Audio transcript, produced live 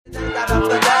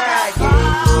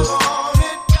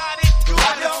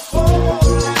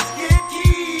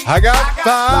I got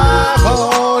 5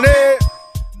 on it.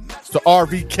 It's the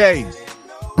RVK.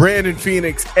 Brandon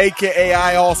Phoenix, a.k.a.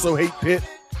 I Also Hate Pitt.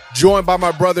 Joined by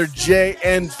my brother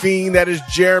J.N. Fiend. That is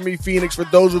Jeremy Phoenix. For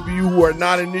those of you who are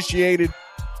not initiated,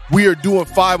 we are doing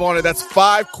 5 on it. That's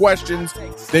 5 questions.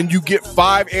 Then you get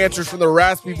 5 answers from the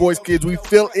Raspy Voice Kids. We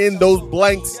fill in those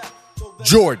blanks.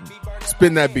 Jordan,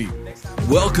 spin that beat.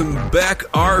 Welcome back,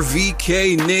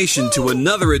 RVK Nation, to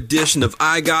another edition of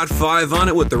I Got 5 on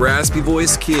It with the Raspy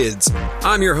Voice Kids.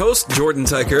 I'm your host, Jordan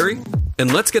Tykuri,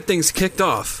 and let's get things kicked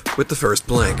off with the first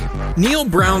blank. Neil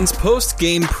Brown's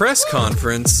post-game press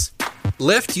conference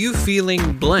left you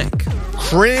feeling blank.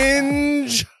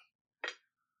 Cringe.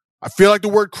 I feel like the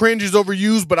word cringe is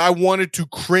overused, but I wanted to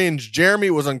cringe.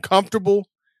 Jeremy was uncomfortable.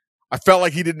 I felt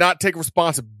like he did not take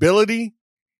responsibility.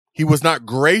 He was not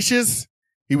gracious.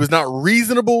 He was not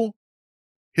reasonable.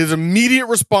 His immediate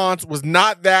response was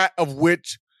not that of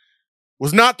which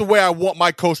was not the way I want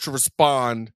my coach to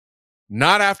respond.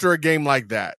 Not after a game like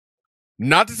that.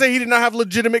 Not to say he did not have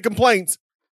legitimate complaints,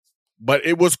 but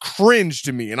it was cringe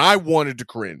to me, and I wanted to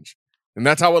cringe. And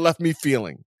that's how it left me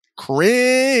feeling.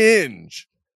 Cringe.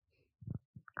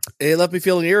 It left me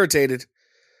feeling irritated.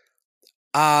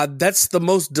 That's the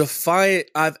most defiant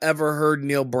I've ever heard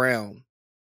Neil Brown.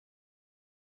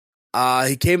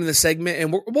 He came in the segment,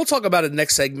 and we'll talk about it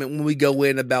next segment when we go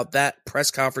in about that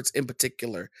press conference in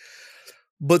particular.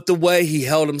 But the way he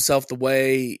held himself, the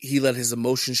way he let his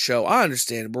emotions show, I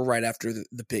understand. We're right after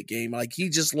the Pitt game. Like, he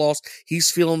just lost. He's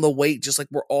feeling the weight, just like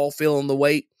we're all feeling the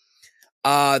weight.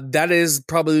 That is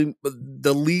probably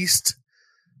the least.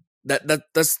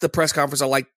 That's the press conference I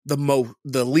like the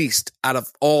least out of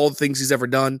all the things he's ever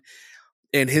done.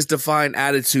 And his defiant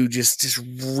attitude just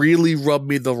really rubbed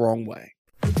me the wrong way.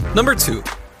 Number 2.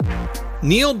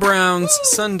 Neil Brown's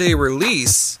Sunday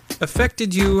release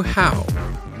affected you how?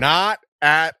 Not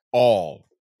at all.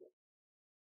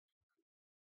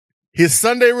 His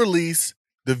Sunday release,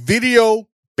 the video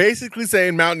basically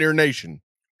saying Mountaineer Nation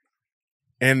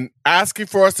and asking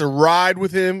for us to ride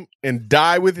with him and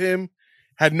die with him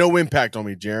had no impact on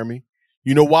me, Jeremy.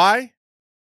 You know why?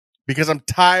 Because I'm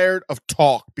tired of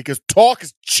talk. Because talk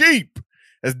is cheap,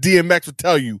 as DMX would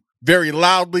tell you very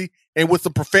loudly and with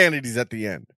some profanities at the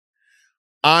end.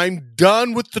 I'm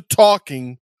done with the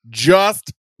talking.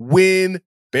 Just win,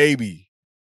 baby.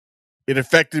 It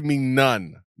affected me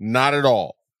none. Not at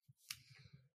all.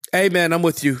 Hey, man, I'm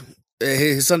with you.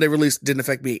 His Sunday release didn't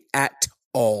affect me at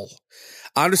all.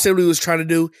 I understand what he was trying to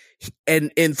do,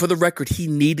 and for the record, he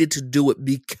needed to do it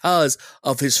because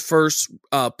of his first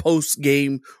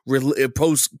post-game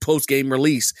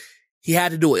release. He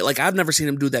had to do it. Like, I've never seen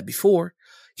him do that before.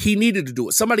 He needed to do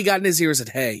it. Somebody got in his ear and said,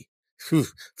 hey,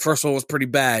 first one was pretty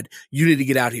bad. You need to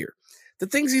get out here. The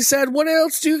things he said, what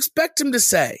else do you expect him to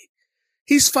say?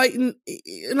 He's fighting,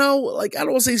 I don't want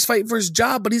to say he's fighting for his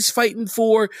job, but he's fighting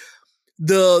for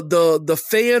the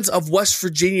fans of West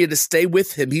Virginia to stay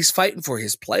with him. He's fighting for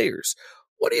his players.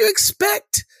 What do you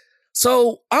expect?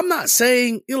 So I'm not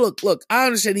saying, look, I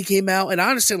understand he came out, and I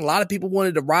understand a lot of people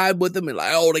wanted to ride with him and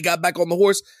they got back on the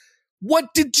horse.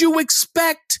 What did you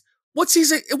expect? What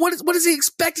is he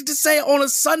expected to say on a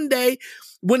Sunday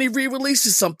when he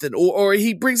re-releases something or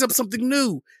he brings up something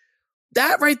new?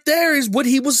 That right there is what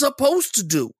he was supposed to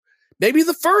do. Maybe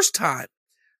the first time.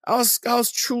 I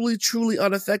was truly, truly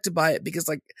unaffected by it because,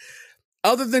 like,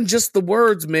 other than just the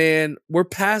words, man, we're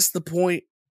past the point.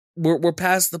 We're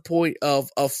past the point of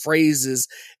phrases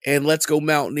and let's go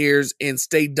Mountaineers and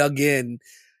stay dug in.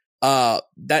 That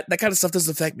kind of stuff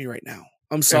doesn't affect me right now.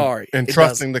 I'm sorry. And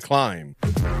trusting the climb.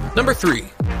 Number 3.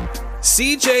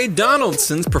 CJ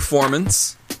Donaldson's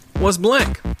performance was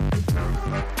blank.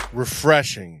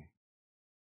 Refreshing.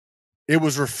 It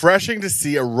was refreshing to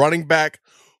see a running back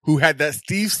who had that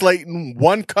Steve Slayton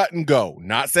one cut and go.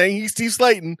 Not saying he's Steve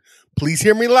Slayton. Please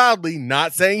hear me loudly.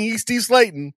 Not saying he's Steve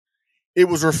Slayton. It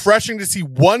was refreshing to see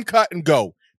one cut and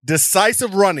go.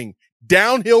 Decisive running.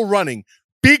 Downhill running.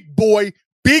 Big boy,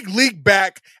 big league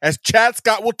back, as Chad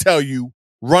Scott will tell you,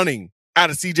 running out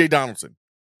of CJ Donaldson.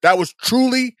 That was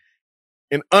truly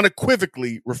and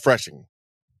unequivocally refreshing.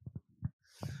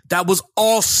 That was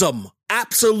awesome.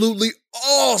 Absolutely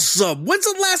awesome. When's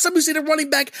the last time you seen a running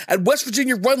back at West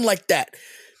Virginia run like that?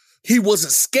 He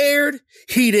wasn't scared.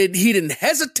 He didn't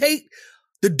hesitate.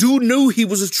 The dude knew he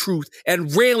was a truth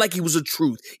and ran like he was a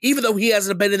truth, even though he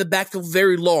hasn't been in the backfield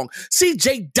very long.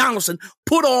 CJ Donaldson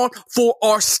put on for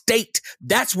our state.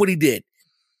 That's what he did.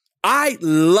 I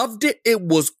loved it. It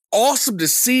was awesome to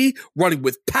see, running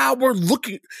with power,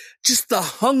 looking, just the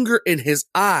hunger in his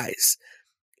eyes.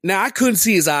 Now, I couldn't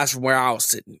see his eyes from where I was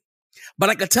sitting, but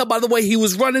I could tell by the way he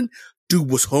was running,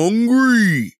 dude was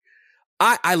hungry.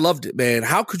 I loved it, man.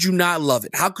 How could you not love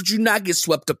it? How could you not get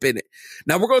swept up in it?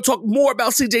 Now, we're going to talk more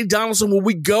about C.J. Donaldson when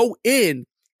we go in,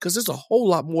 because there's a whole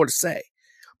lot more to say.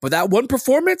 But that one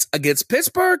performance against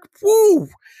Pittsburgh, woo,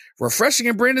 refreshing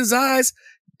in Brandon's eyes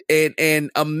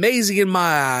and amazing in my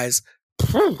eyes.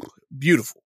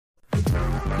 Beautiful.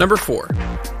 Number 4.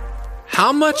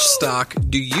 How much stock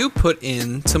do you put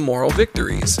into moral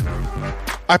victories?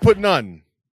 I put none.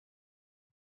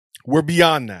 We're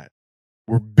beyond that.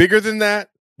 We're bigger than that.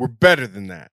 We're better than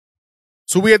that.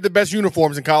 So we had the best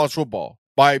uniforms in college football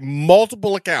by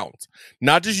multiple accounts,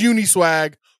 not just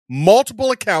Uniswag,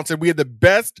 multiple accounts, and we had the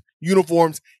best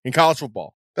uniforms in college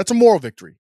football. That's a moral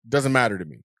victory. Doesn't matter to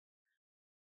me.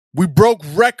 We broke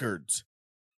records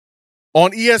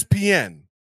on ESPN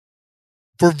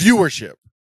for viewership.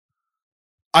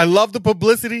 I love the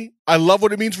publicity. I love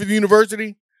what it means for the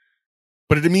university,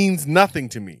 but it means nothing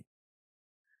to me.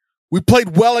 We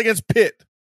played well against Pitt.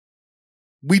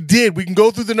 We did. We can go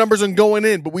through the numbers and going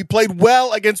in, but we played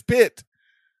well against Pitt,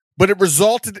 but it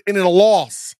resulted in a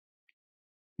loss.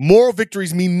 Moral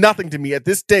victories mean nothing to me at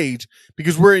this stage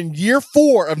because we're in year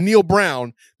 4 of Neil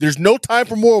Brown. There's no time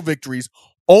for moral victories,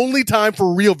 only time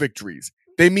for real victories.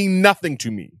 They mean nothing to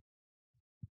me.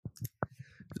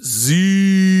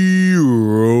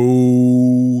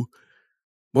 0.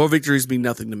 Moral victories mean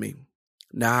nothing to me.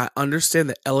 Now, I understand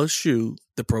that LSU,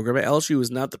 the program at LSU,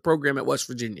 is not the program at West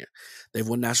Virginia. They've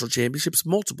won national championships,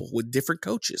 multiple, with different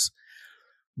coaches.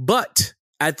 But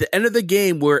at the end of the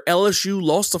game where LSU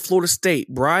lost to Florida State,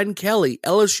 Brian Kelly,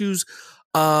 LSU's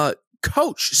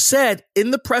coach, said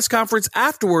in the press conference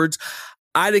afterwards,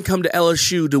 I didn't come to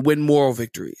LSU to win moral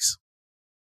victories.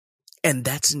 And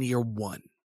that's in year 1.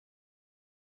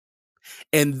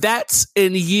 And that's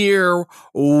in year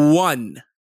 1.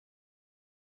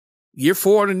 Year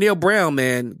 4 under Neil Brown,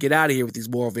 man. Get out of here with these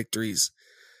moral victories.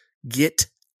 Get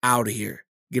out of here.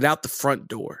 Get out the front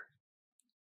door.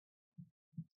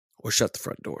 Or shut the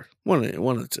front door. One of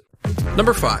the two.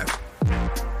 Number 5.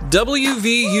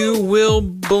 WVU will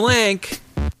blank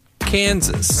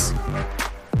Kansas.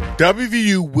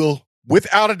 WVU will,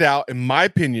 without a doubt, in my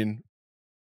opinion,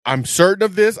 I'm certain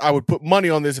of this. I would put money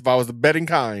on this if I was the betting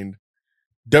kind.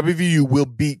 WVU will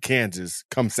beat Kansas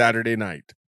come Saturday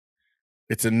night.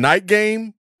 It's a night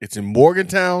game. It's in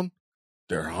Morgantown.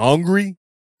 They're hungry,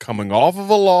 coming off of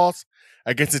a loss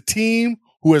against a team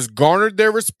who has garnered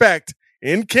their respect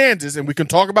in Kansas, and we can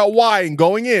talk about why and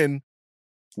going in.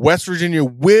 West Virginia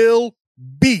will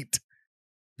beat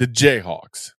the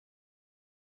Jayhawks.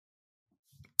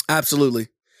 Absolutely.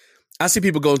 I see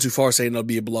people going too far saying it'll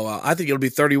be a blowout. I think it'll be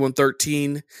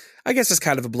 31-13. I guess that's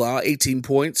kind of a blowout, 18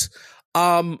 points.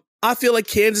 I feel like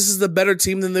Kansas is the better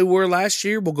team than they were last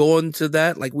year. We'll go into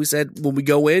that, like we said, when we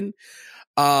go in.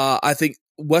 I think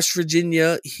West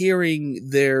Virginia, hearing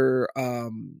their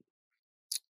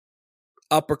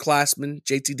upperclassmen,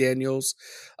 JT Daniels,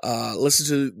 listen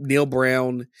to Neil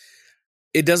Brown,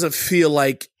 it doesn't feel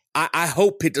like, I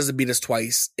hope Pitt doesn't beat us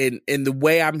twice. And the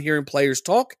way I'm hearing players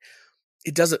talk,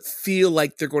 it doesn't feel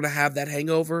like they're going to have that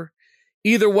hangover.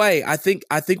 Either way, I think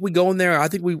we go in there. I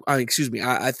think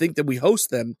that we host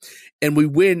them and we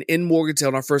win in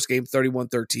Morgantown our first game,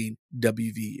 31-13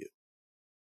 WVU.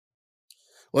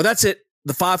 Well, that's it.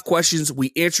 The 5 questions,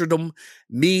 we answered them.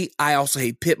 Me, I also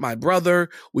hate Pitt, my brother.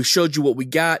 We showed you what we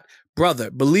got.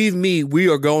 Brother, believe me, we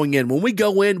are going in. When we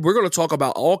go in, we're going to talk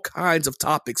about all kinds of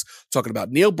topics. Talking about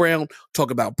Neil Brown,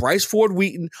 talk about Bryce Ford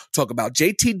Wheaton, talk about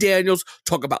JT Daniels,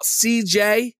 talk about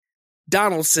CJ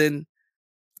Donaldson.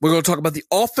 We're going to talk about the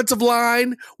offensive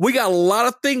line. We got a lot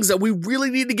of things that we really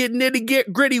need to get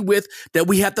nitty-gritty with that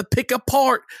we have to pick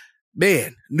apart.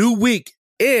 Man, new week,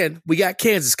 and we got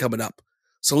Kansas coming up.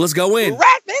 So let's go in.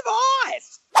 Raspy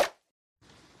Boys!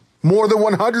 More than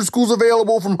 100 schools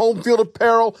available from Home Field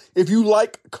Apparel. If you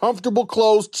like comfortable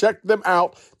clothes, check them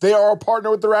out. They are a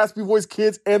partner with the Raspy Voice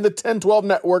Kids and the 1012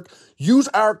 Network. Use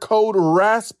our code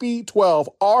RASPY12,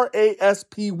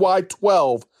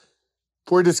 RASPY12,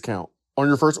 for a discount on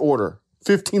your first order.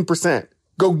 15%.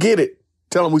 Go get it.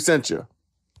 Tell them we sent you.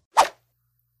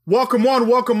 Welcome one,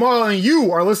 welcome all, and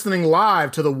you are listening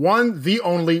live to the one, the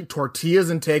only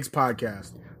Tortillas and Takes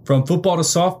podcast. From football to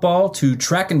softball to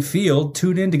track and field,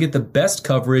 tune in to get the best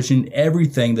coverage in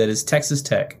everything that is Texas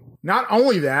Tech. Not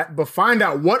only that, but find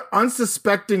out what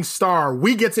unsuspecting star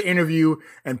we get to interview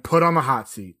and put on the hot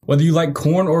seat. Whether you like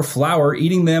corn or flour,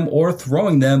 eating them or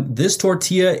throwing them, this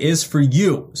tortilla is for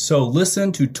you. So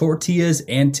listen to Tortillas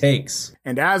and Takes.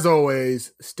 And as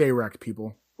always, stay wrecked,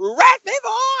 people. Raspy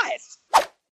Boys!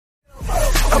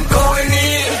 I'm going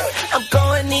in. I'm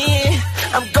going in.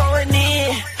 I'm going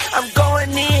in. I'm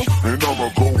going in. And I'ma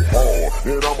go hard.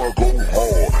 And I'ma go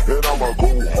hard. And I'ma go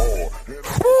hard.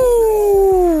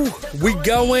 Woo! We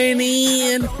going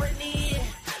in.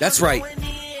 That's right.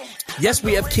 Yes,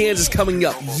 we have Kansas coming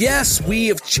up. Yes, we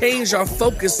have changed our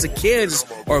focus to Kansas,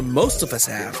 or most of us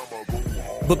have.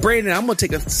 But Brandon, I'm going to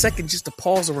take a second just to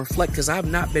pause and reflect because I've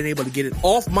not been able to get it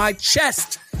off my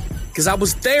chest. Because I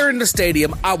was there in the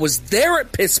stadium. I was there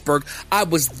at Pittsburgh. I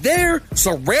was there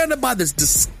surrounded by this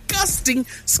disgusting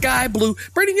sky blue.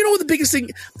 Brandon, you know what the biggest thing?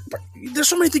 There's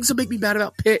so many things that make me mad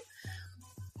about Pitt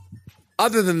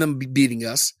other than them beating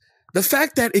us. The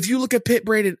fact that if you look at Pitt,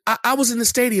 Brandon, I was in the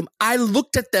stadium. I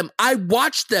looked at them. I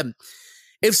watched them.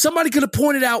 If somebody could have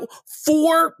pointed out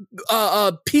 4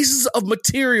 pieces of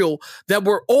material that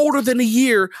were older than a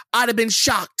year, I'd have been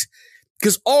shocked.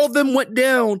 Because all of them went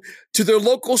down to their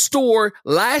local store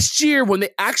last year when they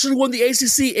actually won the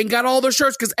ACC and got all their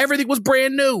shirts because everything was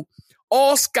brand new.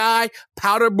 All sky,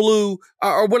 powder blue,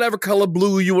 or whatever color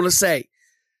blue you want to say.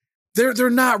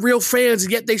 They're not real fans,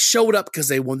 and yet they showed up because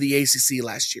they won the ACC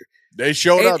last year. They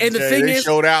showed up, and the thing they is,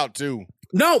 showed out too.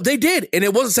 No, they did. And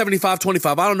it wasn't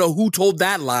 75-25. I don't know who told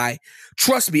that lie.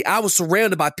 Trust me, I was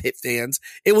surrounded by Pitt fans.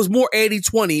 It was more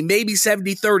 80-20, maybe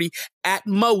 70-30 at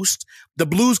most. The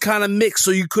Blues kind of mixed,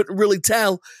 so you couldn't really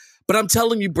tell. But I'm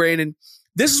telling you, Brandon,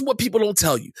 this is what people don't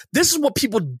tell you. This is what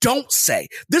people don't say.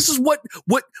 This is what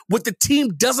the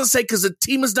team doesn't say because the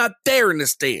team is not there in the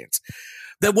stands.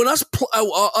 That when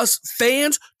us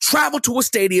fans travel to a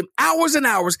stadium, hours and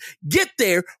hours, get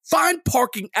there, find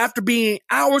parking after being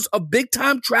hours of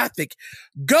big-time traffic,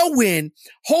 go in,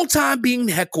 whole time being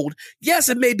heckled. Yes,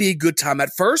 it may be a good time at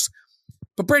first,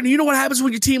 but Brandon, you know what happens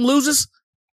when your team loses?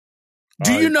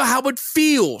 Do you know how it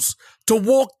feels to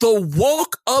walk the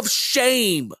walk of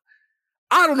shame?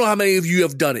 I don't know how many of you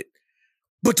have done it,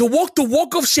 but to walk the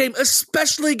walk of shame,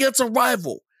 especially against a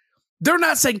rival, they're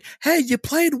not saying, hey, you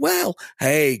played well.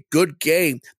 Hey, good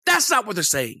game. That's not what they're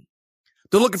saying.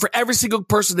 They're looking for every single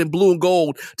person in blue and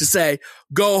gold to say,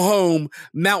 go home,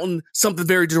 mountain something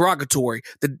very derogatory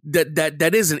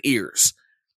that isn't ears.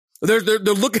 They're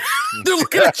looking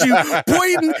at you,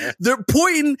 pointing. They're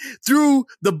pointing through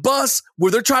the bus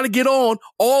where they're trying to get on.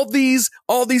 All these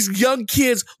young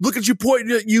kids look at you,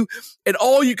 pointing at you, and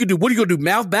all you can do. What are you gonna do?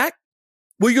 Mouth back?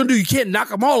 What are you gonna do? You can't knock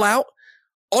them all out.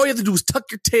 All you have to do is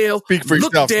tuck your tail, Speak for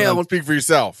look yourself, down. man. Speak for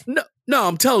yourself. No,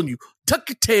 I'm telling you, tuck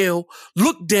your tail,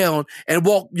 look down, and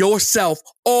walk yourself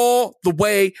all the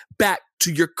way back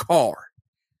to your car.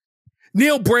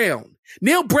 Neil Brown,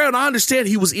 I understand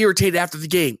he was irritated after the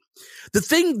game. The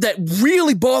thing that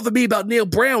really bothered me about Neil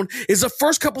Brown is the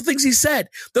first couple things he said.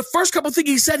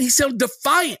 He sounded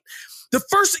defiant. The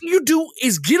first thing you do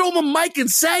is get on the mic and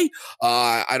say,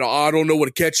 I don't know what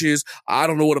a catch is. I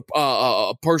don't know what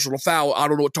a personal foul. I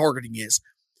don't know what targeting is.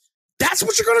 That's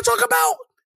what you're going to talk about?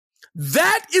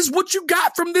 That is what you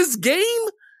got from this game?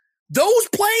 Those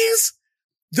plays?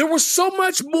 There was so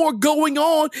much more going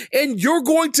on, and you're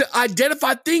going to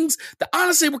identify things that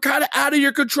honestly were kind of out of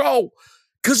your control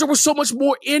because there was so much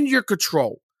more in your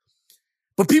control.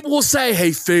 But people will say,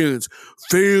 hey, fans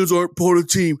aren't part of the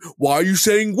team. Why are you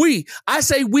saying we? I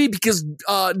say we because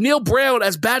Neil Brown,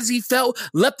 as bad as he felt,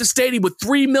 left the stadium with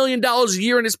 $3 million a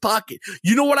year in his pocket.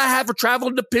 You know what I had for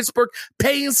traveling to Pittsburgh,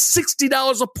 paying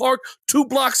 $60 a park 2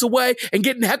 blocks away and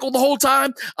getting heckled the whole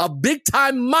time? A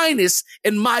big-time minus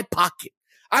in my pocket.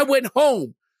 I went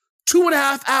home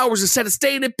 2.5 hours instead of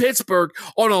staying in Pittsburgh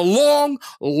on a long,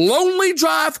 lonely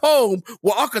drive home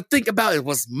where all I could think about it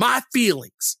was my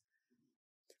feelings.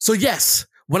 So yes,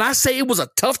 when I say it was a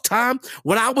tough time,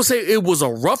 when I will say it was a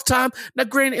rough time, now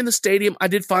granted in the stadium, I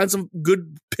did find some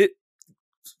good Pitt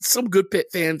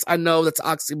fans. I know that's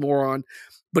oxymoron,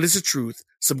 but it's the truth.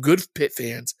 Some good Pitt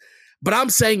fans. But I'm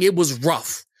saying it was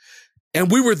rough. And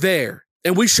we were there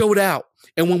and we showed out.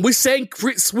 And when we sang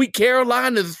Sweet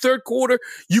Caroline in the third quarter,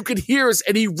 you could hear us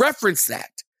and he referenced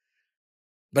that.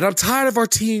 But I'm tired of our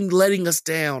team letting us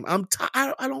down.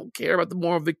 I don't care about the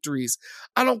moral victories.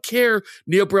 I don't care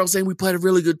Neil Brown saying we played a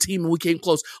really good team and we came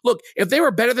close. Look, if they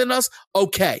were better than us,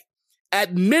 okay.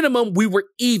 At minimum, we were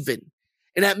even.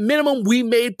 And at minimum, we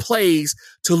made plays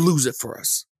to lose it for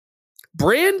us.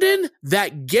 Brandon,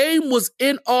 that game was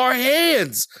in our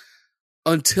hands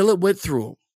until it went through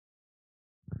them.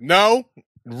 No,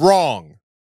 wrong.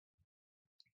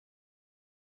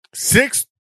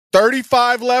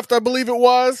 6:35 left, I believe it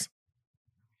was.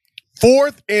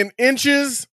 4th and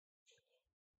inches.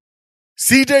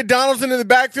 CJ Donaldson in the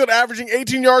backfield averaging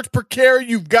 18 yards per carry.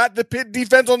 You've got the Pitt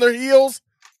defense on their heels.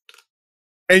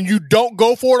 And you don't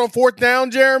go for it on 4th down,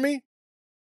 Jeremy.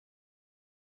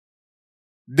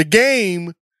 The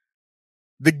game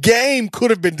The game could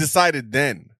have been decided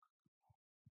then.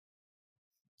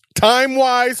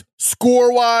 Time-wise,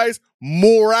 score-wise,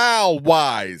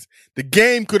 morale-wise, the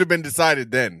game could have been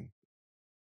decided then.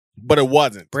 But it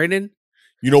wasn't. Brandon?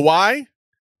 You know why?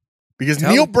 Because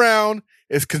Neil Brown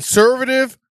is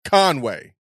conservative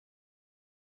Conway.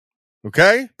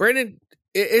 Okay? Brandon,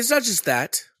 it's not just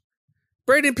that.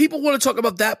 Brandon, people want to talk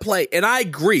about that play, and I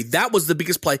agree. That was the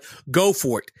biggest play. Go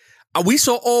for it. We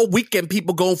saw all weekend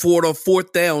people going for it on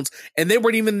fourth downs, and they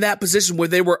weren't even in that position where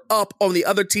they were up on the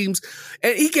other teams.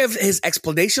 And he gave his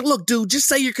explanation. Look, dude, just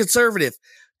say you're conservative.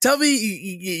 Tell me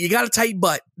you got a tight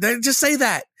butt. Just say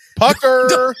that.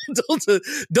 Pucker.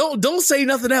 Don't say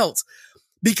nothing else.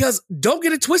 Because don't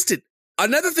get it twisted.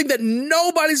 Another thing that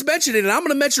nobody's mentioning, and I'm going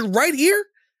to mention right here,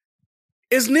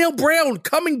 is Neil Brown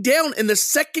coming down in the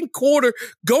second quarter,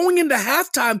 going into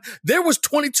halftime. There was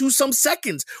 22-some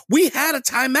seconds. We had a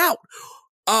timeout.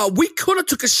 We could have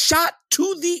took a shot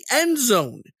to the end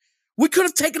zone. We could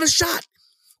have taken a shot.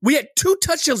 We had 2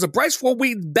 touchdowns, the Bryce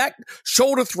Ford-Wheaton back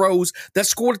shoulder throws that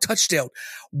scored a touchdown.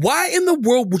 Why in the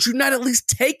world would you not at least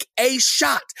take a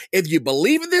shot? If you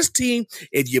believe in this team,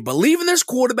 if you believe in this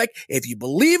quarterback, if you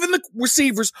believe in the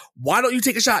receivers, why don't you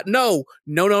take a shot? No.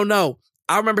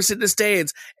 I remember sitting in the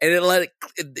stands, and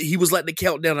he was letting it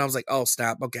count down. And I was like, "Oh,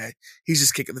 stop! Okay, he's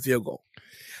just kicking the field goal."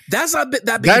 That's not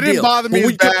that big. That didn't bother me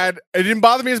as bad. It didn't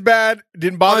bother me as bad. It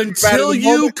didn't bother me as bad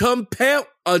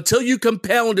until you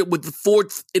compound it with the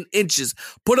fourth in inches.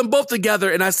 Put them both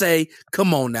together, and I say,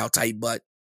 "Come on now, tight butt."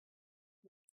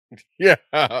 Yeah,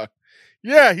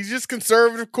 yeah. He's just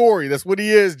conservative Corey. That's what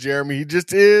he is, Jeremy. He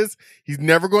just is. He's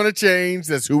never going to change.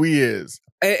 That's who he is,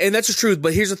 and that's the truth.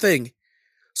 But here's the thing.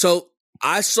 So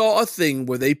I saw a thing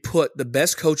where they put the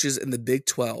best coaches in the Big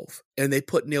 12, and they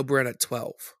put Neil Brown at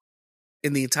 12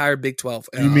 in the entire Big 12.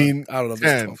 You mean I don't know if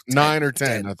 10, it's 12, 9 or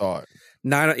 10, I thought.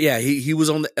 9, yeah, he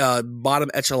was on the bottom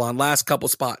echelon, last couple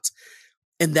spots.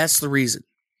 And that's the reason.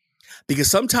 Because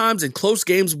sometimes in close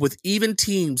games with even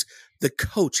teams, the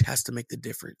coach has to make the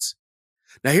difference.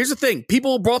 Now, here's the thing.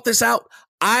 People brought this out.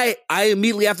 I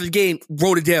immediately after the game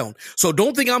wrote it down. So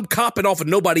don't think I'm copping off of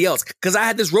nobody else, because I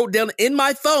had this wrote down in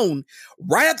my phone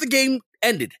right after the game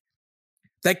ended.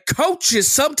 That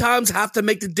coaches sometimes have to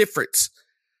make the difference.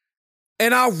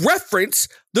 And I'll reference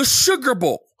the Sugar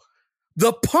Bowl,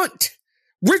 the punt.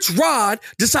 Rich Rod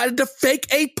decided to fake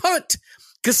a punt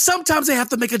because sometimes they have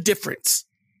to make a difference.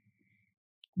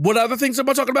 What other things am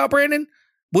I talking about, Brandon?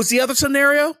 What's the other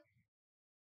scenario?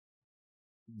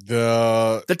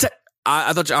 I'm sorry.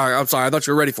 I thought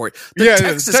you were ready for it. The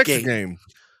Texas game.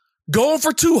 Going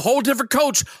for 2, whole different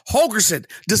coach. Holgerson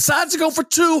decides to go for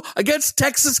 2 against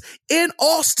Texas in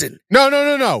Austin.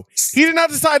 No. He did not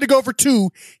decide to go for 2.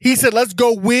 He said, let's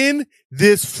go win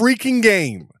this freaking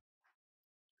game.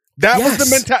 That was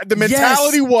the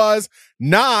mentality was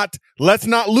not, let's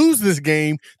not lose this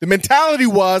game. The mentality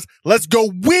was, let's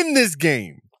go win this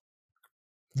game.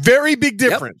 Very big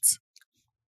difference.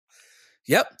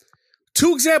 Yep.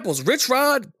 2 examples. Rich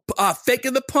Rod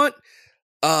faking the punt.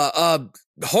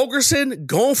 Holgerson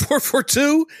going for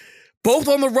 2. Both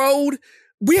on the road.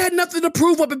 We had nothing to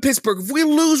prove up in Pittsburgh. If we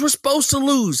lose, we're supposed to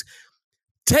lose.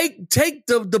 Take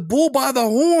the bull by the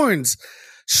horns.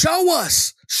 Show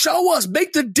us.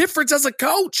 Make the difference as a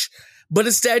coach. But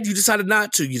instead, you decided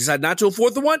not to. You decided not to a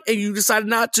 4th and 1, and you decided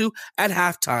not to at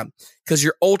halftime because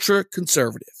you're ultra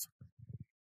conservative.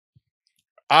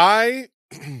 I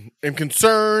am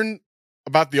concerned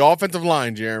about the offensive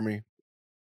line, Jeremy.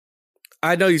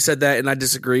 I know you said that, and I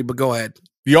disagree, but go ahead.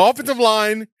 The offensive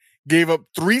line gave up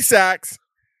 3 sacks.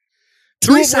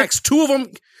 3 sacks. Two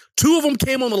of them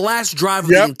came on the last drive of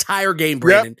the entire game,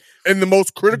 Brandon. In the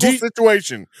most critical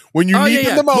situation. When you need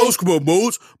them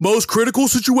the most critical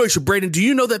situation. Brandon, do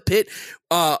you know that Pitt,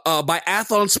 by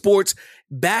Athlon Sports,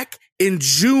 back in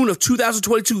June of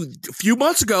 2022, a few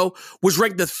months ago, was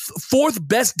ranked the 4th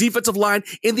best defensive line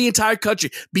in the entire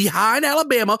country. Behind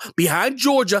Alabama, behind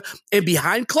Georgia, and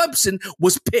behind Clemson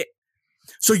was Pitt.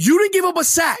 So you didn't give up a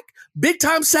sack,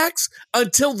 big-time sacks,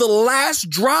 until the last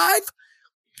drive?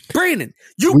 Brandon,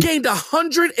 you gained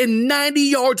 190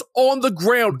 yards on the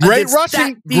ground. Great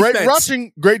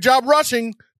job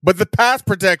rushing, but the pass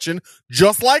protection,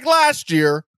 just like last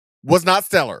year, was not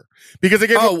stellar. Because they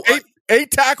gave up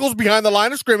 8 tackles behind the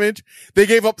line of scrimmage. They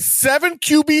gave up 7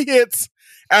 QB hits,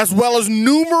 as well as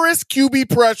numerous QB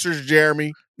pressures,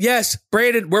 Jeremy. Yes,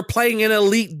 Brandon, we're playing an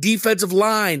elite defensive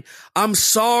line. I'm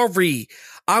sorry.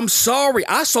 I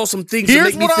saw some things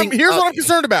Here's what I'm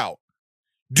concerned about.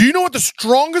 Do you know what the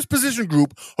strongest position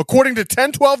group, according to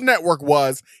 10-12 Network,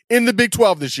 was in the Big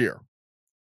 12 this year?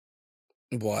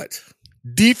 What?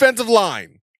 Defensive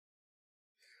line.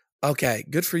 Okay,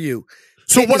 good for you.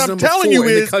 So Pitt what is I'm number telling 4 you in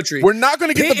the is country. we're not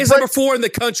going to get Pitt the is break. number 4 in the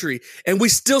country, and we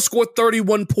still scored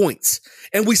 31 points,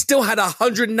 and we still had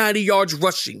 190 yards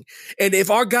rushing. And if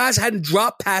our guys hadn't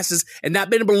dropped passes and not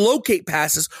been able to locate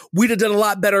passes, we'd have done a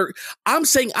lot better. I'm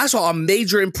saying I saw a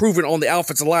major improvement on the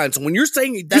offensive line. So when you're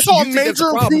saying that You saw a think that's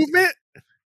major problem, improvement?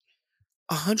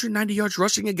 190 yards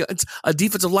rushing against a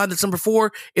defensive line that's number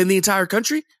 4 in the entire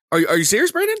country? Are you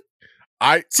serious, Brandon?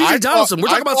 CJ Donaldson. We're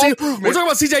talking about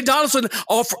CJ Donaldson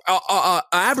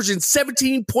averaging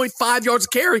 17.5 yards a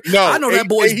carry. No, I know that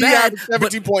boy's bad.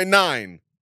 17.9.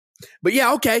 But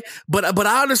yeah, okay. But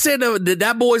I understand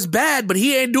that boy's bad, but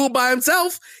he ain't doing it by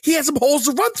himself. He had some holes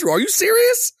to run through. Are you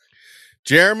serious?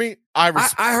 Jeremy, I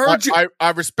heard you.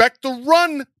 I respect the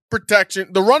run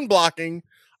protection, the run blocking.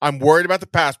 I'm worried about the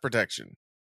pass protection.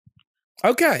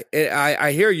 Okay,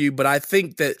 I hear you, but I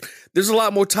think that there's a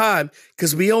lot more time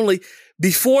because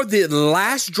before the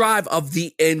last drive of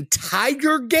the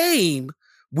entire game,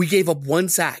 we gave up 1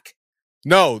 sack.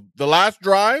 No, the last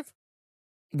drive?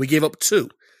 We gave up 2.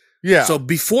 Yeah. So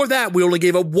before that, we only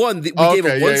gave up 1. We gave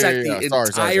up 1 sack the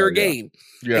entire game,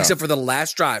 except for the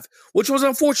last drive, which was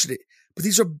unfortunate. But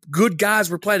these are good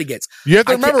guys we're playing against. You have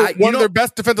to remember, one of their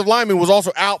best defensive linemen was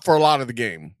also out for a lot of the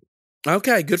game.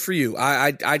 Okay, good for you.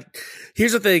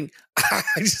 Here's the thing. I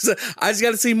just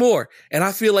got to see more, and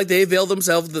I feel like they availed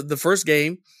themselves the first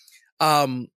game.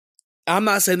 I'm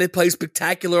not saying they played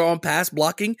spectacular on pass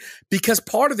blocking because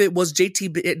part of it was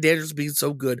JT Daniels being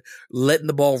so good, letting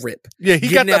the ball rip. Yeah, he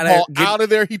got that ball out of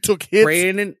there. He took hits.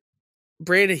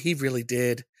 Brandon, he really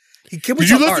did. Did you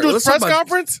listen to his press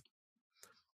conference?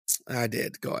 I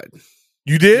did. Go ahead.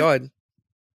 You did? Go ahead.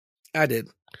 I did.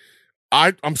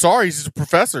 I'm sorry. He's a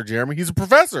professor, Jeremy. He's a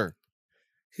professor.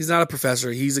 He's not a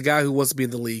professor. He's a guy who wants to be in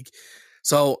the league.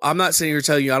 So I'm not sitting here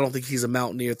telling you I don't think he's a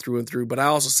mountaineer through and through, but I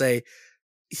also say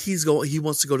he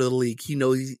wants to go to the league. He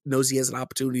knows he has an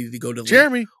opportunity to go to the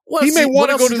Jeremy, league. he may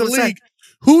want to go to the league.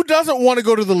 Who doesn't want to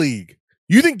go to the league?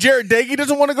 You think Jared Dagey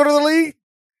doesn't want to go to the league?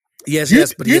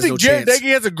 Yes, but you he has think no Jared chance.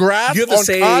 Dagey has a grasp on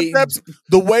concepts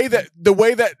the way that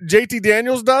JT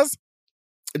Daniels does?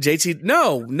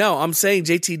 No, I'm saying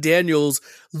JT Daniels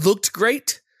looked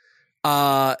great.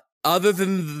 Other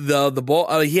than the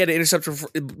ball, he had an interception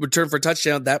return for a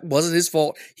touchdown. That wasn't his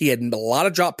fault. He had a lot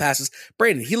of drop passes.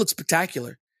 Brandon, he looked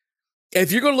spectacular.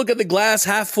 If you're going to look at the glass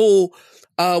half full,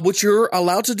 which you're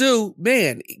allowed to do,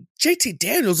 man, JT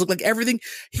Daniels looked like everything.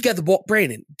 He got the ball.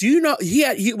 Brandon, do you know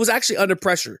he was actually under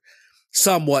pressure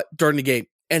somewhat during the game,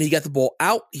 and he got the ball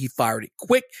out. He fired it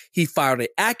quick. He fired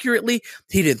it accurately.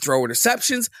 He didn't throw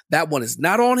interceptions. That one is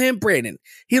not on him, Brandon.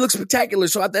 He looks spectacular.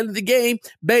 So at the end of the game,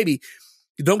 baby,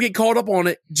 don't get caught up on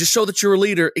it. Just show that you're a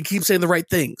leader and keep saying the right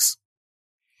things.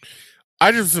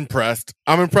 I just was impressed.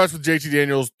 I'm impressed with JT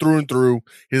Daniels through and through.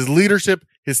 His leadership,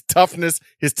 his toughness,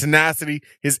 his tenacity,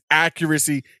 his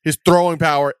accuracy, his throwing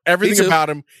power, everything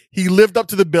about him. He lived up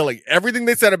to the billing. Everything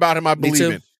they said about him, I believe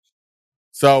in.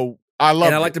 So I love it.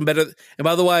 And I liked him better. And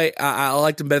by the way, I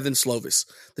liked him better than Slovis.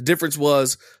 The difference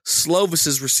was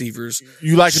Slovis's receivers.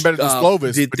 You liked him better than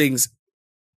Slovis. Did things.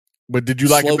 But did you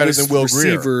like him better than Will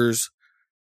receivers,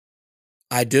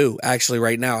 Greer? I do. Actually,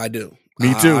 right now, I do.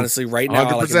 Me too. Honestly, right now,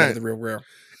 100%. I like him better than Will Greer.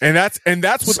 And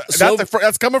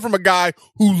that's coming from a guy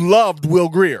who loved Will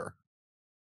Greer.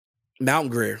 Mountain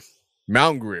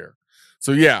Greer.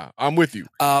 So yeah, I'm with you.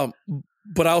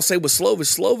 But I'll say with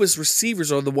Slovis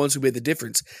receivers are the ones who made the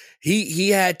difference. He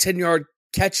had 10-yard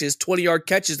catches, 20-yard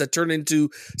catches that turned into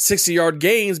 60-yard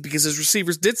gains because his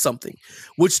receivers did something,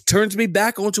 which turns me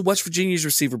back onto West Virginia's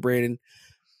receiver, Brandon.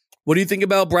 What do you think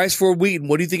about Bryce Ford Wheaton?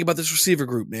 What do you think about this receiver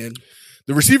group, man?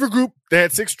 The receiver group, they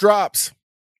had 6 drops,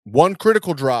 1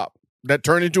 critical drop that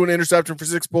turned into an interception for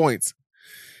 6 points.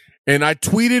 And I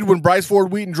tweeted when Bryce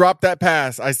Ford Wheaton dropped that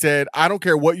pass, I said, I don't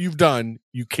care what you've done,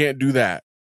 you can't do that.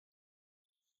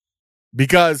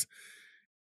 Because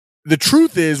the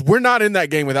truth is, we're not in that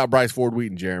game without Bryce Ford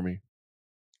Wheaton, Jeremy.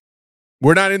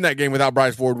 We're not in that game without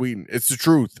Bryce Ford Wheaton. It's the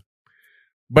truth.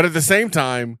 But at the same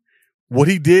time, what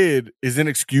he did is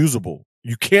inexcusable.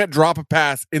 You can't drop a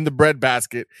pass in the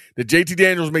breadbasket that JT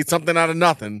Daniels made something out of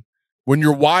nothing when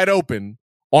you're wide open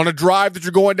on a drive that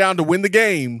you're going down to win the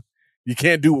game. You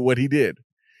can't do what he did.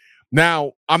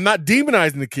 Now, I'm not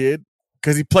demonizing the kid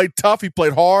because he played tough, he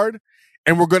played hard,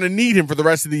 and we're going to need him for the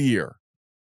rest of the year.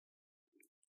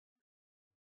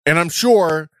 And I'm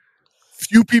sure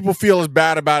few people feel as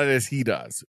bad about it as he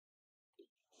does.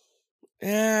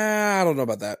 Yeah, I don't know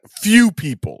about that. Few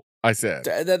people, I said.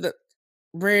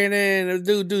 Brandon,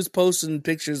 dude's posting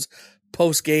pictures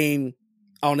post-game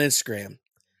on Instagram.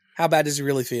 How bad does he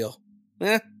really feel? You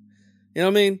know what I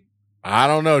mean? I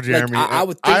don't know, Jeremy. I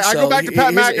would think I so. go back to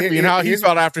Pat McAfee and how he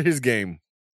felt after his game.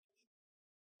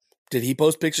 Did he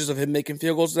post pictures of him making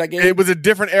field goals in that game? It was a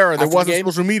different era. There After wasn't the game?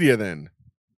 social media then.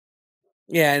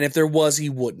 Yeah, and if there was, he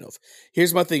wouldn't have.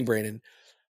 Here's my thing, Brandon.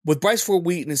 With Bryce Ford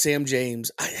Wheaton and Sam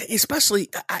James,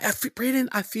 Brandon,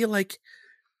 I feel like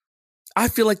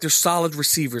they're solid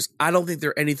receivers. I don't think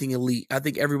they're anything elite. I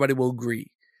think everybody will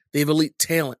agree. They have elite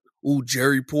talent. Ooh,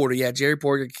 Jerry Porter. Yeah, Jerry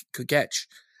Porter could catch.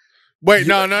 Wait,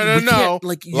 no.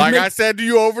 Like I said to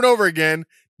you over and over again,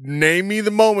 name me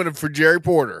the moment for Jerry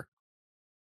Porter.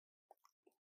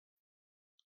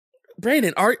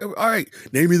 Brandon, all right.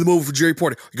 Name me the moment for Jerry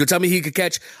Porter. You gonna tell me he could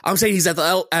catch? I'm saying he's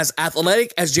as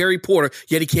athletic as Jerry Porter,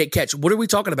 yet he can't catch. What are we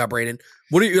talking about, Brandon?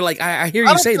 What are you like? I hear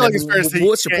you say that.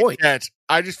 What's your point? Catch.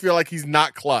 I just feel like he's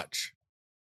not clutch.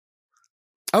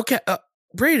 Okay,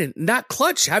 Brandon, not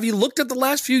clutch. Have you looked at the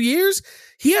last few years?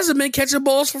 He hasn't been catching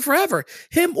balls for forever.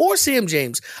 Him or Sam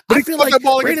James. But I feel like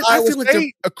Brandon, I feel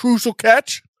like a crucial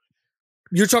catch.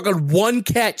 You're talking one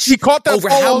catch. He caught that over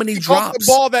ball, how many he drops? Caught the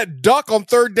ball that duck on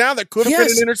third down that could have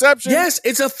been an interception. Yes,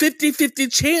 it's a 50-50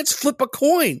 chance. Flip a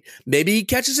coin. Maybe he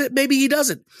catches it. Maybe he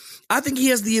doesn't. I think he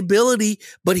has the ability,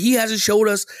 but he hasn't showed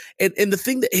us. And the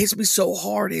thing that hits me so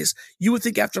hard is you would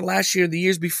think after last year and the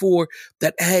years before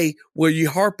that, hey, where you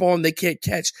harp on they can't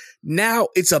catch. Now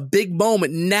it's a big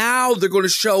moment. Now they're going to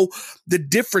show the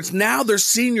difference. Now their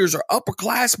seniors are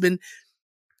upperclassmen.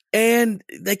 And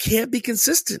they can't be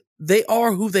consistent. They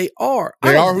are who they are.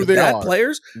 They are who they are.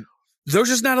 Players, they're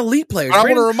just not elite players. I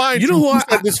want to remind you who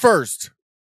said this first.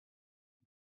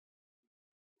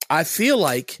 I feel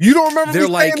like you don't remember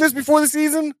me saying this before the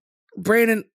season,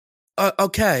 Brandon.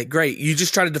 Okay, great. You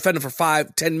just tried to defend him for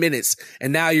 5-10 minutes,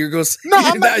 and now you're going to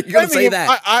say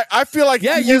that. I feel like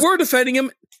you were defending him.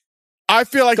 I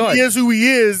feel like he is who he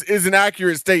is an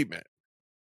accurate statement.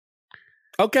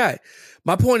 Okay.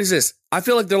 My point is this. I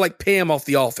feel like they're like Pam off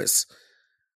The Office.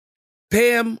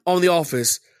 Pam on The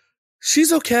Office,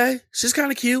 she's okay. She's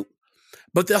kind of cute.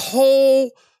 But the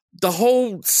whole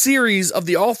series of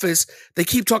The Office, they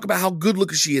keep talking about how good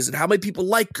looking she is and how many people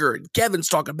like her. And Kevin's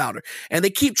talking about her. And they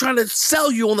keep trying to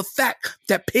sell you on the fact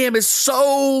that Pam is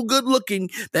so good looking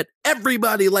that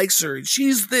everybody likes her. And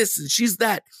she's this and she's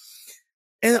that.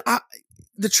 And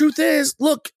the truth is,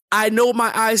 look, I know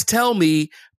my eyes tell me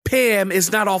Pam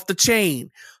is not off the chain.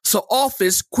 So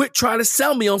Office, quit trying to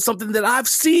sell me on something that I've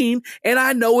seen and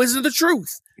I know isn't the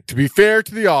truth. To be fair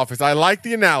to The Office, I like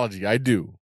the analogy. I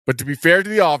do. But to be fair to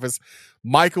The Office,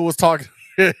 Michael was talking.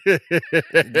 You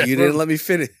didn't let me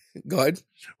finish. Go ahead.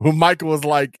 Well, Michael was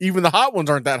like, even the hot ones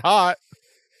aren't that hot.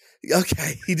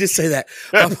 Okay, he did say that.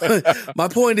 My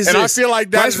point is and this. I feel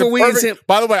like that's by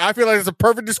the way, I feel like it's a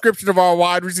perfect description of our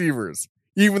wide receivers.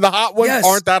 Even the hot ones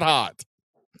aren't that hot.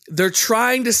 They're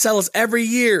trying to sell us every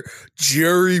year.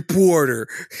 Jerry Porter.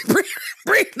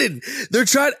 Brandon, they're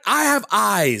trying. I have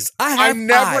eyes. I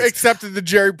never accepted the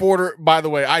Jerry Porter, by the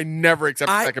way. I never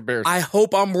accepted that comparison. I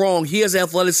hope I'm wrong. He has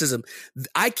athleticism.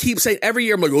 I keep saying every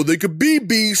year, I'm like, oh, they could be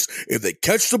beasts if they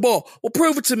catch the ball. Well,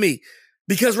 prove it to me.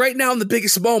 Because right now in the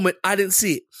biggest moment, I didn't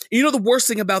see it. You know the worst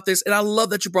thing about this, and I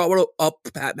love that you brought up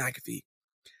Pat McAfee.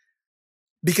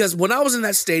 Because when I was in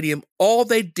that stadium, all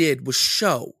they did was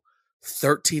show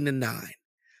 13-9.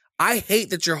 I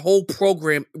hate that your whole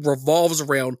program revolves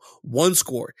around one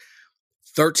score.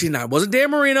 13-9. Wasn't Dan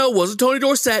Marino, wasn't Tony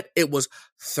Dorsett. It was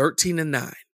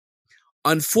 13-9.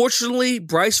 Unfortunately,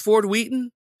 Bryce Ford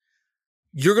Wheaton,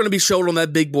 you're going to be shown on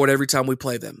that big board every time we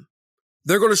play them.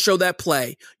 They're going to show that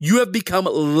play. You have become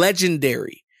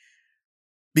legendary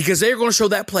because they're going to show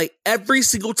that play every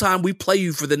single time we play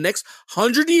you for the next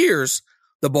 100 years.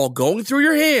 The ball going through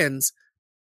your hands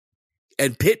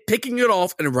and picking it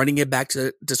off and running it back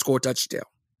to score a touchdown.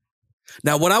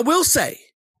 Now, what I will say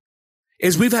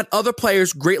is we've had other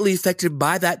players greatly affected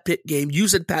by that Pitt game. You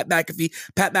said Pat McAfee.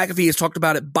 Pat McAfee has talked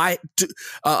about it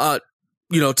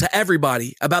to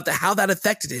everybody about how that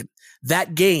affected him.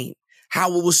 That game,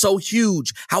 how it was so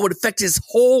huge, how it affected his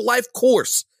whole life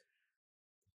course.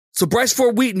 So Bryce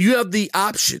Ford Wheaton, you have the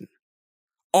option.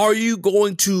 Are you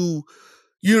going to,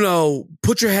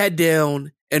 put your head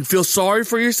down and feel sorry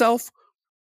for yourself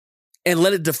and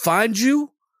let it define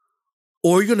you?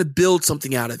 Or are you going to build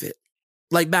something out of it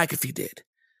like McAfee did?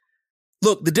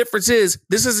 Look, the difference is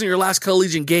this isn't your last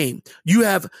collegiate game. You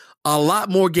have a lot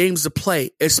more games to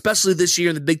play, especially this year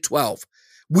in the Big 12.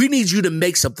 We need you to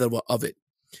make something of it.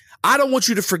 I don't want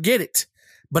you to forget it,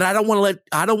 but I don't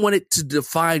want it to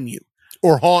define you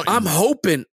or haunt you. I'm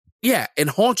hoping, and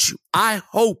haunt you. I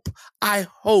hope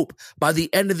by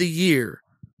the end of the year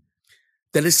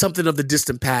that it's something of the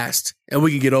distant past and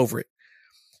we can get over it.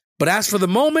 But as for the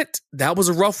moment, that was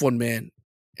a rough one, man.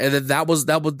 And then that was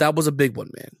a big one,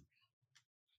 man.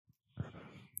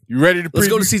 You ready to Let's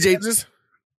go to preview CJ. Kansas?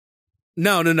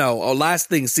 No. Oh, last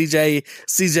thing,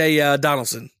 CJ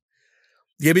Donaldson.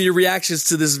 Give me your reactions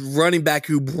to this running back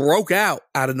who broke out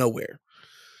of nowhere.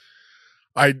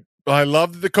 I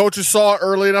love that the coaches saw it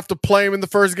early enough to play him in the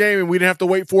first game, and we didn't have to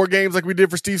wait 4 games like we did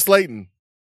for Steve Slayton.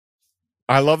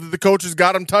 I love that the coaches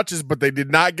got him touches, but they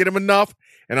did not get him enough.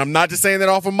 And I'm not just saying that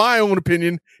off of my own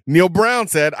opinion. Neil Brown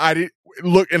said, I did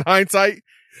look in hindsight,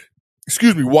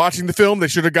 watching the film, they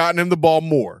should have gotten him the ball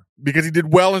more because he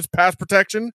did well in his pass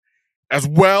protection as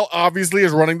well, obviously,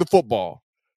 as running the football.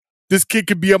 This kid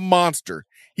could be a monster.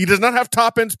 He does not have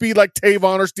top-end speed like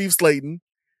Tavon or Steve Slayton,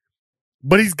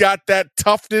 but he's got that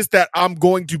toughness that I'm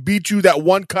going to beat you, that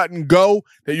one cut and go,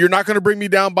 that you're not going to bring me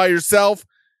down by yourself,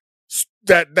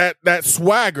 that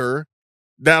swagger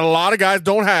that a lot of guys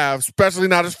don't have, especially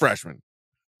not as freshmen.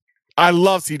 I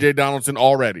love CJ Donaldson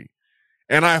already,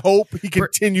 and I hope he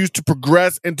continues to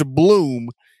progress and to bloom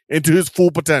into his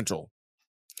full potential.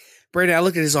 Brandon, I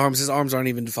look at his arms. His arms aren't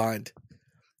even defined.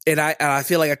 And I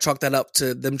feel like I chalk that up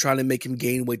to them trying to make him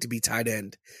gain weight to be tight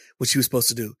end, which he was supposed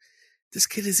to do. This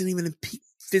kid isn't even in peak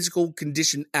physical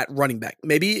condition at running back.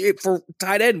 Maybe for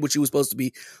tight end, which he was supposed to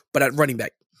be, but at running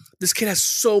back. This kid has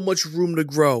so much room to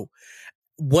grow.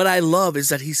 What I love is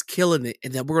that he's killing it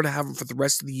and that we're going to have him for the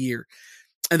rest of the year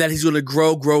and that he's going to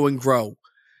grow and grow.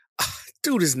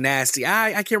 Dude is nasty.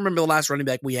 I can't remember the last running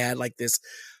back we had like this.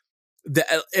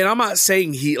 And I'm not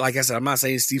saying like I said, I'm not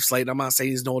saying Steve Slayton. I'm not saying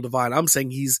he's Noah Devine. I'm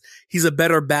saying he's a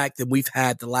better back than we've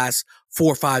had the last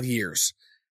 4 or 5 years.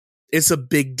 It's a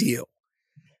big deal.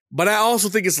 But I also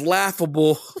think it's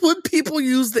laughable when people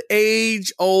use the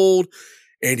age old,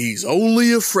 and he's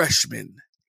only a freshman.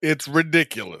 It's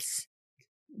ridiculous.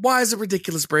 Why is it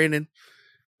ridiculous, Brandon?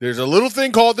 There's a little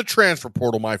thing called the transfer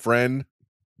portal, my friend.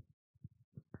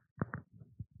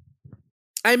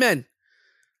 Amen.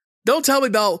 Don't tell me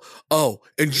about,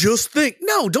 and just think.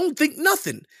 No, don't think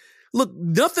nothing. Look,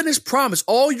 nothing is promised.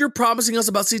 All you're promising us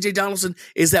about CJ Donaldson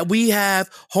is that we have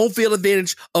home field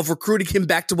advantage of recruiting him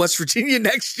back to West Virginia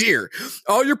next year.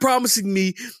 All you're promising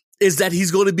me is that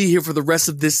he's going to be here for the rest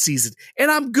of this season.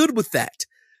 And I'm good with that.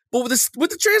 But with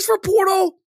the transfer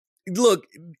portal, look,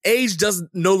 age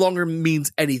no longer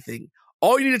means anything.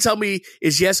 All you need to tell me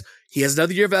is, yes, he has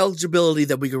another year of eligibility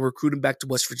that we can recruit him back to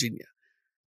West Virginia.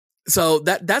 So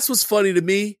that's what's funny to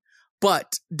me.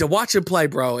 But to watch him play,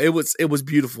 bro, it was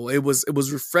beautiful. It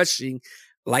was refreshing.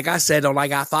 Like I said, I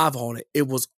got 5 on it. It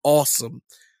was awesome.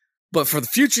 But for the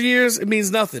future years, it means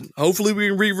nothing. Hopefully we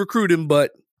can re-recruit him,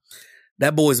 but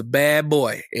that boy's a bad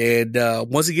boy. And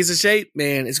once he gets in shape,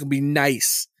 man, it's going to be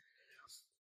nice.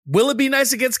 Will it be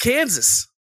nice against Kansas?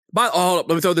 Let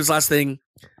me throw this last thing.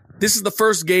 This is the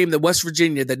first game that West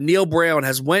Virginia, that Neil Brown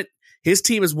his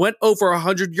team has went over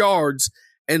 100 yards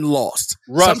and lost.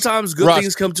 Sometimes good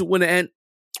things come to an end.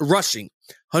 Rushing.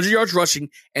 100 yards rushing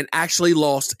and actually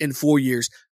lost in 4 years.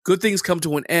 Good things come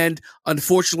to an end.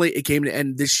 Unfortunately, it came to an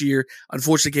end this year.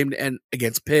 Unfortunately, it came to an end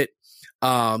against Pitt.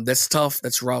 That's tough.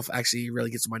 That's rough. Actually, it really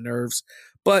gets on my nerves.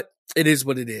 But it is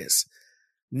what it is.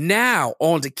 Now,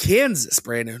 on to Kansas,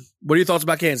 Brandon. What are your thoughts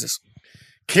about Kansas?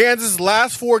 Kansas'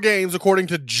 last 4 games, according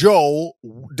to Joel,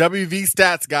 WV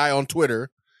Stats guy on Twitter,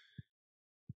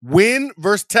 win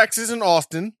versus Texas and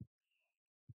Austin,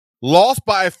 lost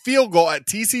by a field goal at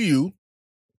TCU,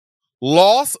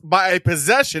 lost by a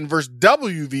possession versus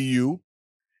WVU,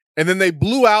 and then they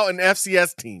blew out an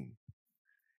FCS team.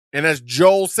 And as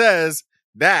Joel says,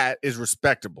 that is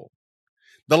respectable.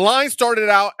 The line started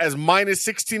out as minus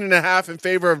 16.5 in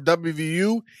favor of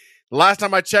WVU. Last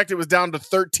time I checked, it was down to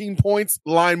 13 points.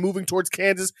 The line moving towards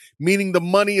Kansas, meaning the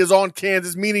money is on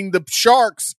Kansas, meaning the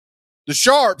Sharps,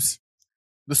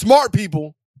 the smart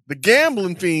people, the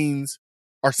gambling fiends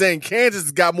are saying Kansas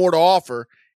has got more to offer,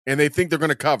 and they think they're going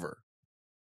to cover.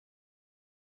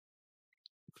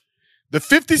 The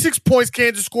 56 points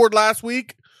Kansas scored last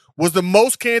week was the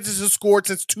most Kansas has scored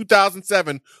since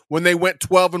 2007 when they went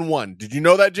 12-1. Did you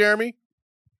know that, Jeremy?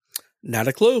 Not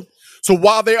a clue. So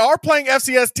while they are playing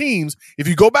FCS teams, if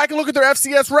you go back and look at their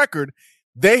FCS record,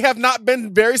 they have not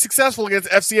been very successful against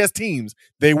FCS teams.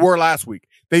 They were last week.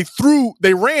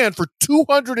 They ran for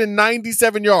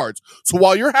 297 yards. So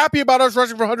while you're happy about us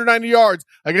rushing for 190 yards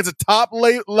against a top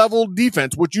level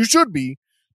defense, which you should be,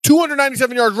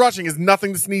 297 yards rushing is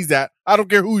nothing to sneeze at. I don't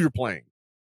care who you're playing.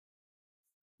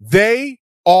 They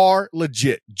are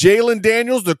legit. Jalen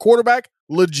Daniels, the quarterback,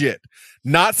 legit.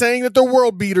 Not saying that they're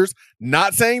world beaters,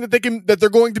 not saying that they're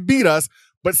going to beat us,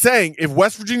 but saying if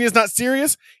West Virginia is not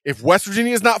serious, if West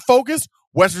Virginia is not focused,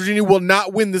 West Virginia will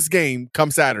not win this game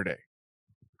come Saturday.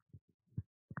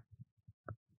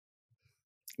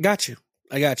 Got you.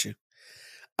 I got you.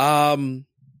 And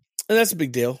that's a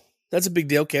big deal. That's a big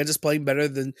deal. Kansas playing better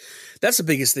than – that's the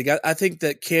biggest thing. I think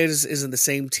that Kansas isn't the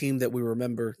same team that we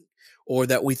remember or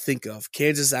that we think of.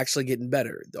 Kansas is actually getting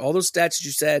better. All those stats that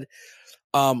you said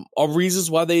are reasons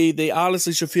why they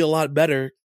honestly should feel a lot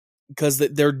better because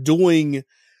they're doing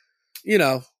 –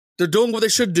 they're doing what they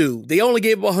should do. They only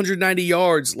gave up 190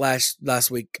 yards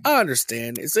last week. I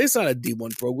understand. It's not a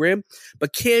D1 program,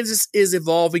 but Kansas is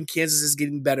evolving. Kansas is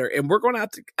getting better, and we're going to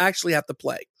actually have to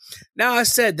play. Now, I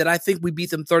said that I think we beat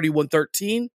them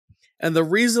 31-13, and the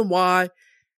reason why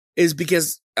is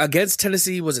because against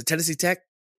Tennessee, was it Tennessee Tech?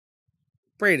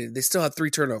 Brandon, they still have 3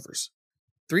 turnovers.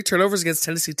 3 turnovers against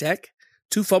Tennessee Tech,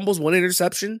 2 fumbles, 1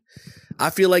 interception.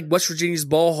 I feel like West Virginia's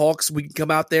ball hawks, we can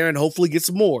come out there and hopefully get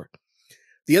some more.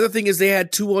 The other thing is they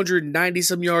had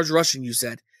 290-some yards rushing, you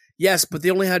said. Yes, but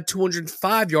they only had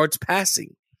 205 yards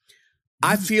passing.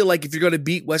 I feel like if you're going to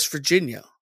beat West Virginia,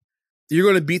 you're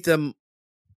going to beat them.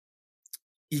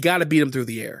 You got to beat them through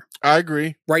the air. I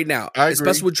agree. Right now,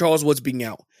 especially with Charles Woods being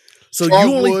out. So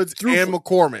Charles Woods and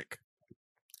McCormick.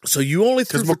 So you only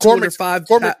threw for McCormick's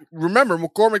 205. Remember,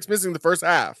 McCormick's missing the first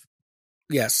half.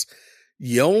 Yes.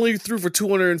 You only threw for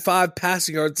 205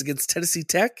 passing yards against Tennessee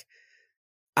Tech.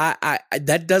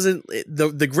 That doesn't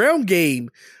the ground game.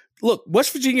 Look,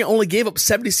 West Virginia only gave up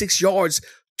 76 yards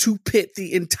to Pitt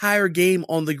the entire game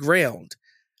on the ground,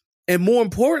 and more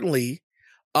importantly,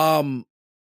 no.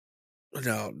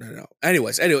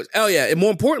 Anyways, oh yeah, and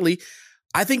more importantly,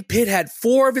 I think Pitt had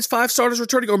 4 of its 5 starters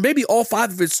returning, or maybe all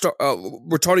 5 of its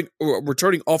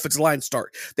returning offensive line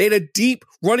start. They had a deep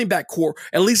running back core.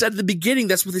 At least at the beginning,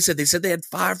 that's what they said. They said they had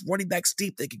 5 running backs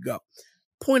deep they could go.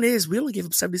 Point is, we only gave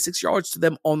up 76 yards to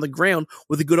them on the ground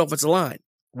with a good offensive line.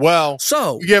 Well,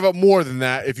 so you gave up more than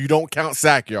that if you don't count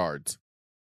sack yards.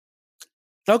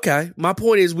 Okay, my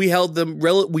point is we held them.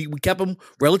 We kept them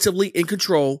relatively in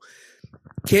control.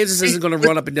 Kansas isn't going to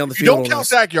run up and down the field. You don't count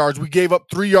sack yards. We gave up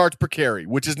 3 yards per carry,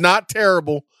 which is not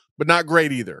terrible, but not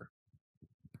great either.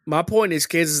 My point is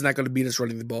Kansas is not going to beat us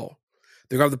running the ball.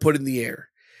 They're going to have to put it in the air,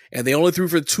 and they only threw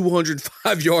for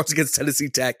 205 yards against Tennessee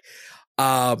Tech.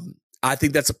 I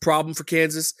think that's a problem for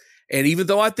Kansas. And even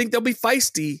though I think they'll be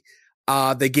feisty,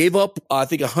 they gave up, I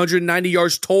think, 190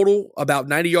 yards total, about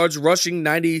 90 yards rushing,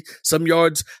 90-some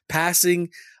yards passing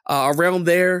around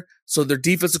there. So their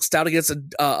defense looks stout against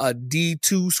a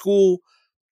D2 school.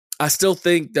 I still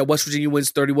think that West Virginia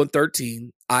wins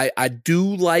 31-13. I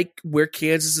do like where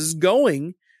Kansas is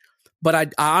going, but I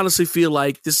honestly feel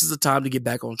like this is the time to get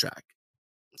back on track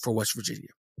for West Virginia.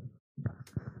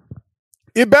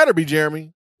 It better be,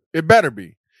 Jeremy. It better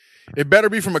be. It better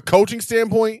be from a coaching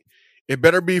standpoint. It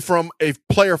better be from a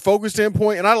player focus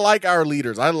standpoint. And I like our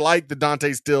leaders. I like the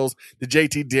Dante Stills, the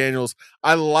JT Daniels.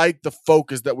 I like the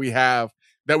focus that we have,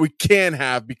 that we can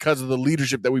have because of the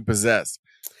leadership that we possess.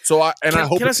 So I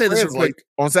hope can I say this real quick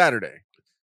on Saturday.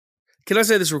 Can I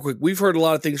say this real quick? We've heard a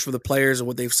lot of things from the players and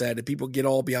what they've said, and people get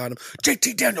all behind them.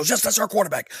 JT Daniels, yes, that's our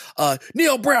quarterback.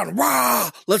 Neil Brown, rah,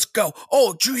 let's go.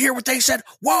 Oh, did you hear what they said?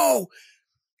 Whoa.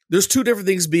 There's 2 different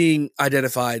things being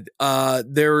identified.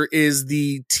 There is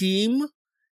the team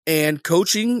and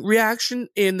coaching reaction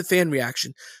and the fan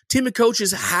reaction. Team and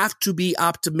coaches have to be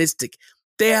optimistic.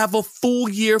 They have a full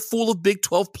year full of Big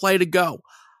 12 play to go.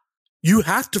 You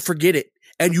have to forget it,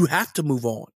 and you have to move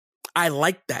on. I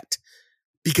like that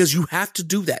because you have to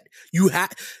do that.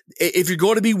 If you're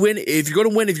going to win, if you're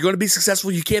going to be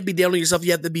successful, you can't be down on yourself.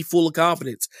 You have to be full of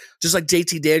confidence. Just like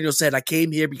JT Daniels said, I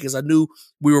came here because I knew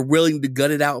we were willing to gut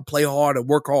it out and play hard and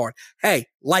work hard. Hey,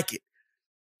 like it.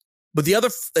 But the other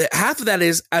half of that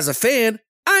is, as a fan,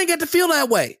 I ain't got to feel that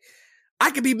way. I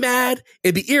could be mad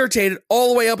and be irritated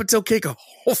all the way up until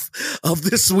kickoff of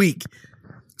this week.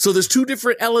 So there's 2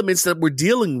 different elements that we're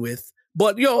dealing with.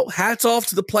 But, hats off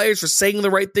to the players for saying the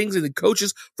right things and the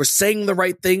coaches for saying the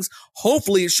right things.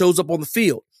 Hopefully it shows up on the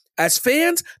field. As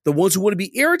fans, the ones who want to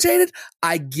be irritated,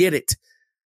 I get it.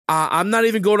 I'm not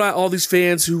even going at all these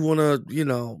fans who want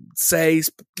to, say,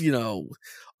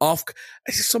 off.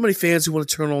 I see so many fans who want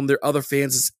to turn on their other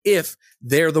fans as if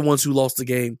they're the ones who lost the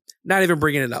game. Not even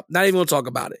bringing it up. Not even going to talk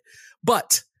about it.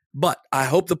 But I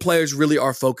hope the players really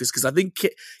are focused because I think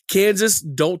Kansas,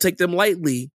 don't take them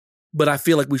lightly, but I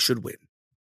feel like we should win.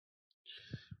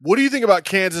 What do you think about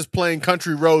Kansas playing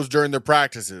country roads during their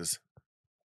practices?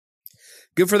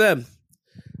 Good for them.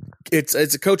 It's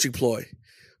a coaching ploy.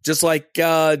 Just like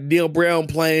Neil Brown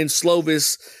playing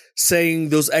Slovis, saying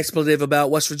those expletive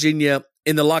about West Virginia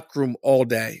in the locker room all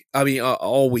day.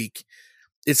 All week.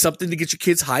 It's something to get your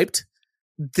kids hyped.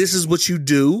 This is what you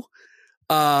do.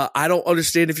 I don't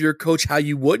understand if you're a coach how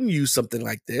you wouldn't use something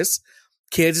like this.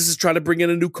 Kansas is trying to bring in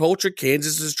a new culture.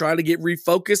 Kansas is trying to get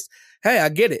refocused. Hey, I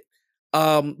get it.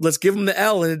 Let's give them the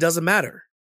L, and it doesn't matter.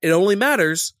 It only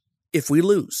matters if we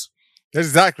lose. That's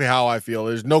exactly how I feel.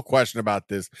 There's no question about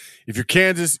this. If you're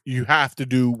Kansas, you have to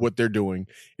do what they're doing.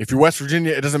 If you're West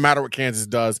Virginia, it doesn't matter what Kansas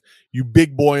does. You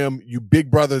big boy them, you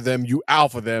big brother them, you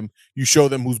alpha them, you show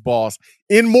them who's boss.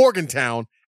 In Morgantown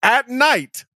at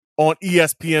night on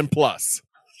ESPN Plus.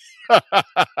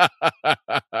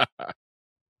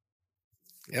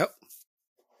 Yep.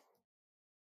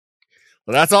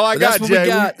 Well, that's all I got, That's what Jay. we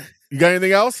got. You got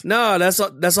anything else? No,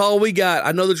 that's all we got.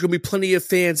 I know there's going to be plenty of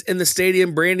fans in the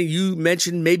stadium. Brandon, you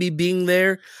mentioned maybe being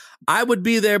there. I would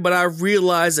be there, but I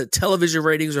realize that television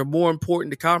ratings are more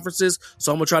important to conferences,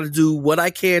 so I'm going to try to do what I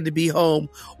can to be home,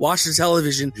 watching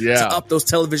television to up those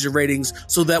television ratings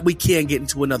so that we can get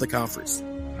into another conference.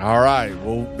 All right.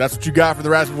 Well, that's what you got for the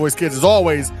Raspy Voice Kids. As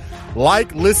always,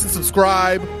 like, listen,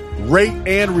 subscribe, rate,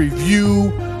 and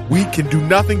review. We can do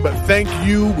nothing but thank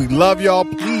you. We love y'all.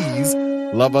 Please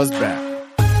love us back.